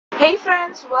Hey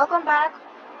friends, welcome back,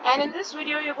 and in this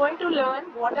video you're going to learn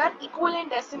what are equivalent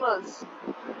decimals.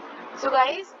 So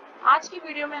guys, आज की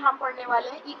video में हम पढ़ने वाले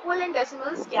हैं equivalent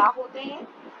decimals क्या होते हैं.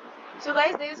 So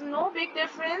guys, there is no big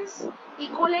difference.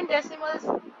 Equivalent decimals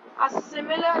are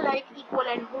similar like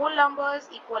equivalent whole numbers,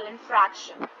 equivalent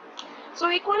fraction.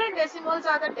 So equivalent decimals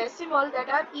are the decimals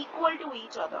that are equal to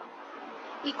each other.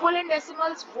 Equivalent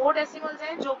decimals वो decimals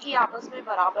हैं जो कि आपस में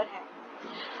बराबर हैं.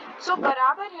 So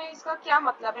बराबर है इसका क्या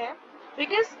मतलब है?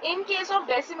 Because in case of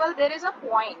decimal there is a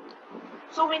point,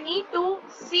 so we need to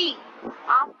see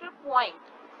after point.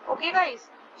 Okay guys,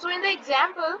 so in the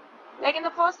example, like in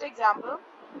the first example,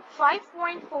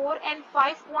 5.4 and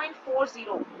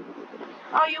 5.40,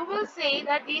 now you will say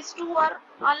that these two are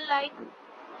unlike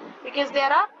because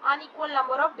there are unequal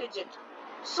number of digits.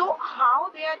 So how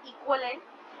they are equivalent?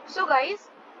 So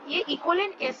guys, ये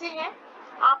equivalent कैसे हैं?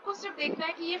 आपको सिर्फ देखना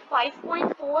है कि ये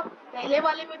 5.4 पहले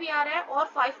वाले में भी आ रहा है और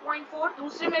 5.4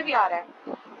 दूसरे में भी आ रहा है.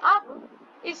 अब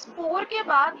इस 4 के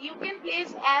बाद you can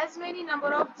place as many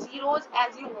number of zeros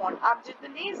as you want. आप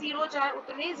जितने जीरो चाहे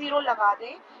उतने जीरो लगा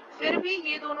दें, फिर भी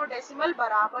ये दोनों डेसिमल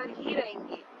बराबर ही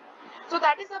रहेंगे. So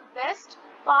that is the best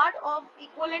part of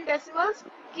equivalent decimals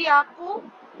कि आपको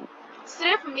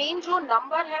सिर्फ मेन जो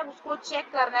नंबर है उसको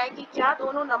चेक करना है कि क्या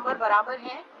दोनों नंबर बराबर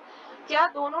हैं, क्या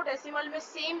दोनों डेसिमल में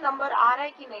सेम नंबर आ रहा है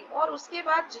कि नहीं, और उसके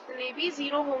बाद जितने भी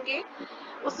जीरो होंगे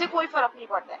उससे कोई फर्क नहीं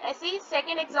पड़ता. ऐसे ही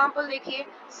सेकेंड एग्जांपल देखिए,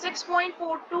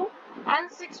 6.42 एंड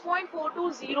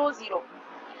 6.4200.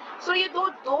 सो ये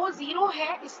दो जीरो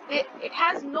है, it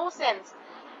has no sense,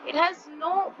 it has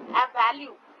no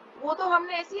value. वो तो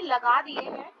हमने ऐसे ही लगा दिए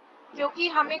हैं क्योंकि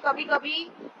हमें कभी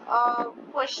कभी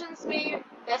क्वेश्चंस में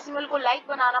डेसिमल को लाइक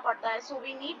बनाना पड़ता है, so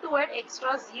we need to add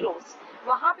extra zeros,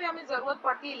 वहां पे हमें जरूरत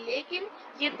पड़ती है. लेकिन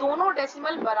ये दोनों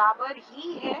डेसिमल बराबर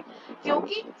ही है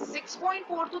क्योंकि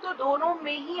 6.42 तो दोनों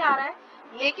में ही आ रहा है,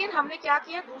 लेकिन हमने क्या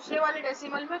किया, दूसरे वाले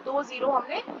डेसिमल में दो जीरो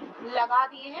हमने लगा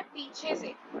दिए हैं पीछे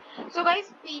से. सो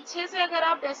गाइस, पीछे से अगर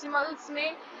आप डेसिमल्स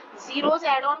में जीरोस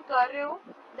ऐड ऑन कर रहे हो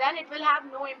then it will have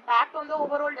no impact on the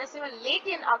overall decimal.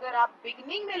 लेकिन अगर आप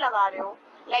बिगनिंग में लगा रहे हो,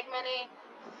 लाइक मैंने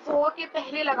 4 के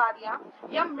पहले लगा दिया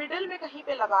या मिडिल में कहीं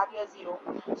पे लगा दिया जीरो,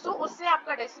 सो उससे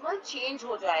आपका डेसिमल चेंज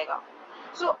हो जाएगा.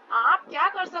 सो आप क्या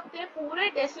कर सकते हैं, पूरे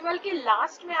डेसिमल के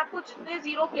लास्ट में आपको जितने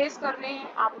जीरो प्लेस करने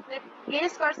हैं आप उतने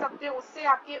प्लेस कर सकते हैं, उससे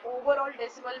आपके ओवरऑल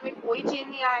डेसिमल में कोई चेंज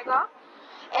नहीं आएगा.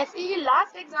 ऐसे ही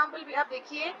लास्ट एग्जांपल भी आप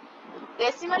देखिए,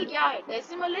 डेसिमल क्या है,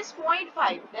 decimal is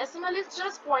 0.5, decimal is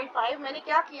just 0.5. मैंने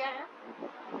क्या किया है,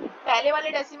 पहले वाले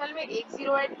डेसिमल में एक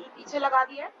जीरो पीछे लगा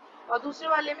दिया है और दूसरे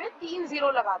वाले में 3 जीरो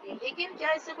लगा दिए. लेकिन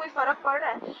क्या इससे कोई फर्क पड़ रहा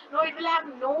है? No, it will have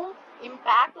no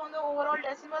impact on the overall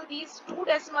decimal. These two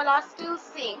decimal are still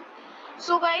same.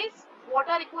 So guys, what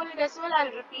are equivalent decimal?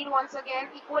 I'll repeat once again.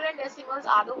 Equivalent decimals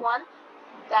are the one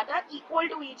that are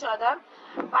equal to each other.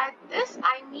 By this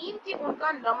I mean कि उनका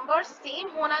number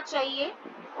same होना चाहिए,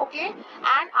 okay?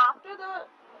 And after the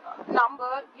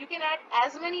number you can add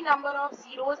as many number of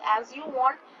zeros as you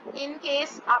want in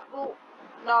case आपको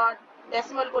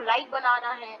decimal को like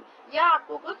बनाना है या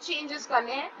आपको कुछ चेंजेस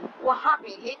करने हैं वहां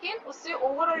पे, लेकिन उससे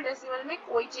ओवरऑल डेसिमल में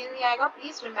कोई चेंज नहीं आएगा.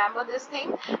 Please remember this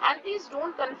thing and please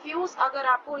don't confuse अगर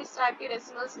आपको इस टाइप के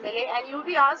डेसिमल्स मिले एंड यू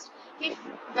बी आस्क्ड कि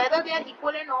वेदर दे आर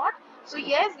इक्वल और not. So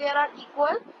yes, they are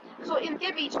equal. सो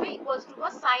इनके बीच में इक्वल्स टू का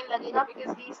साइन लगेगा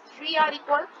because these three are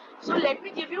equal. So let me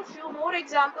give you few more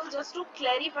example just to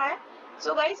clarify.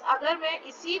 So guys, अगर मैं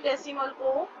इसी decimal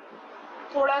को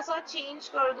थोड़ा सा चेंज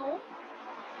कर दूं,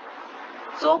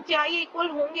 सो क्या ये इक्वल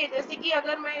होंगे? जैसे कि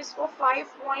अगर मैं इसको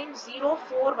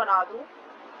 5.04 बना दूं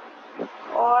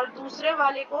और दूसरे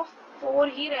वाले को 4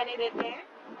 ही रहने देते हैं,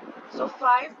 सो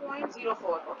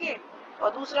 5.04, ओके, और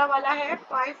दूसरा वाला है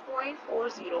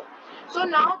 5.40. So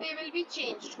now they will be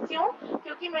changed. क्यों?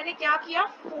 क्योंकि मैंने क्या किया,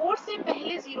 4 से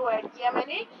पहले जीरो ऐड किया,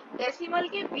 मैंने डेसिमल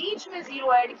के बीच में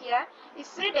जीरो ऐड किया है,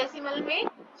 इससे डेसिमल में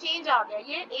चेंज आ गया,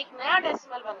 ये एक नया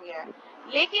डेसिमल बन गया है.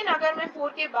 लेकिन अगर मैं 4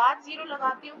 के बाद जीरो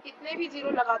लगाती हूँ, कितने भी जीरो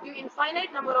लगाती हूँ,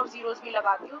 इनफाइनाइट नंबर ऑफ जीरोस भी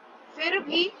लगाती हूँ, फिर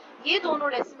भी ये दोनों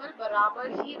डेसिमल बराबर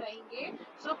ही रहेंगे.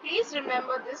 So please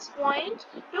remember this point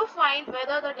two find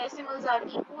whether the decimals are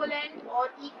equivalent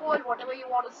और equal, whatever you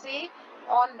want to say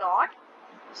or not.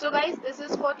 So guys, this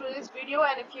is for today's video,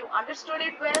 and if you understood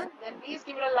it well, then please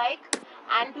give it a like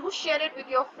and do share it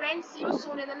with your friends. See you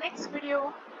soon in the next video.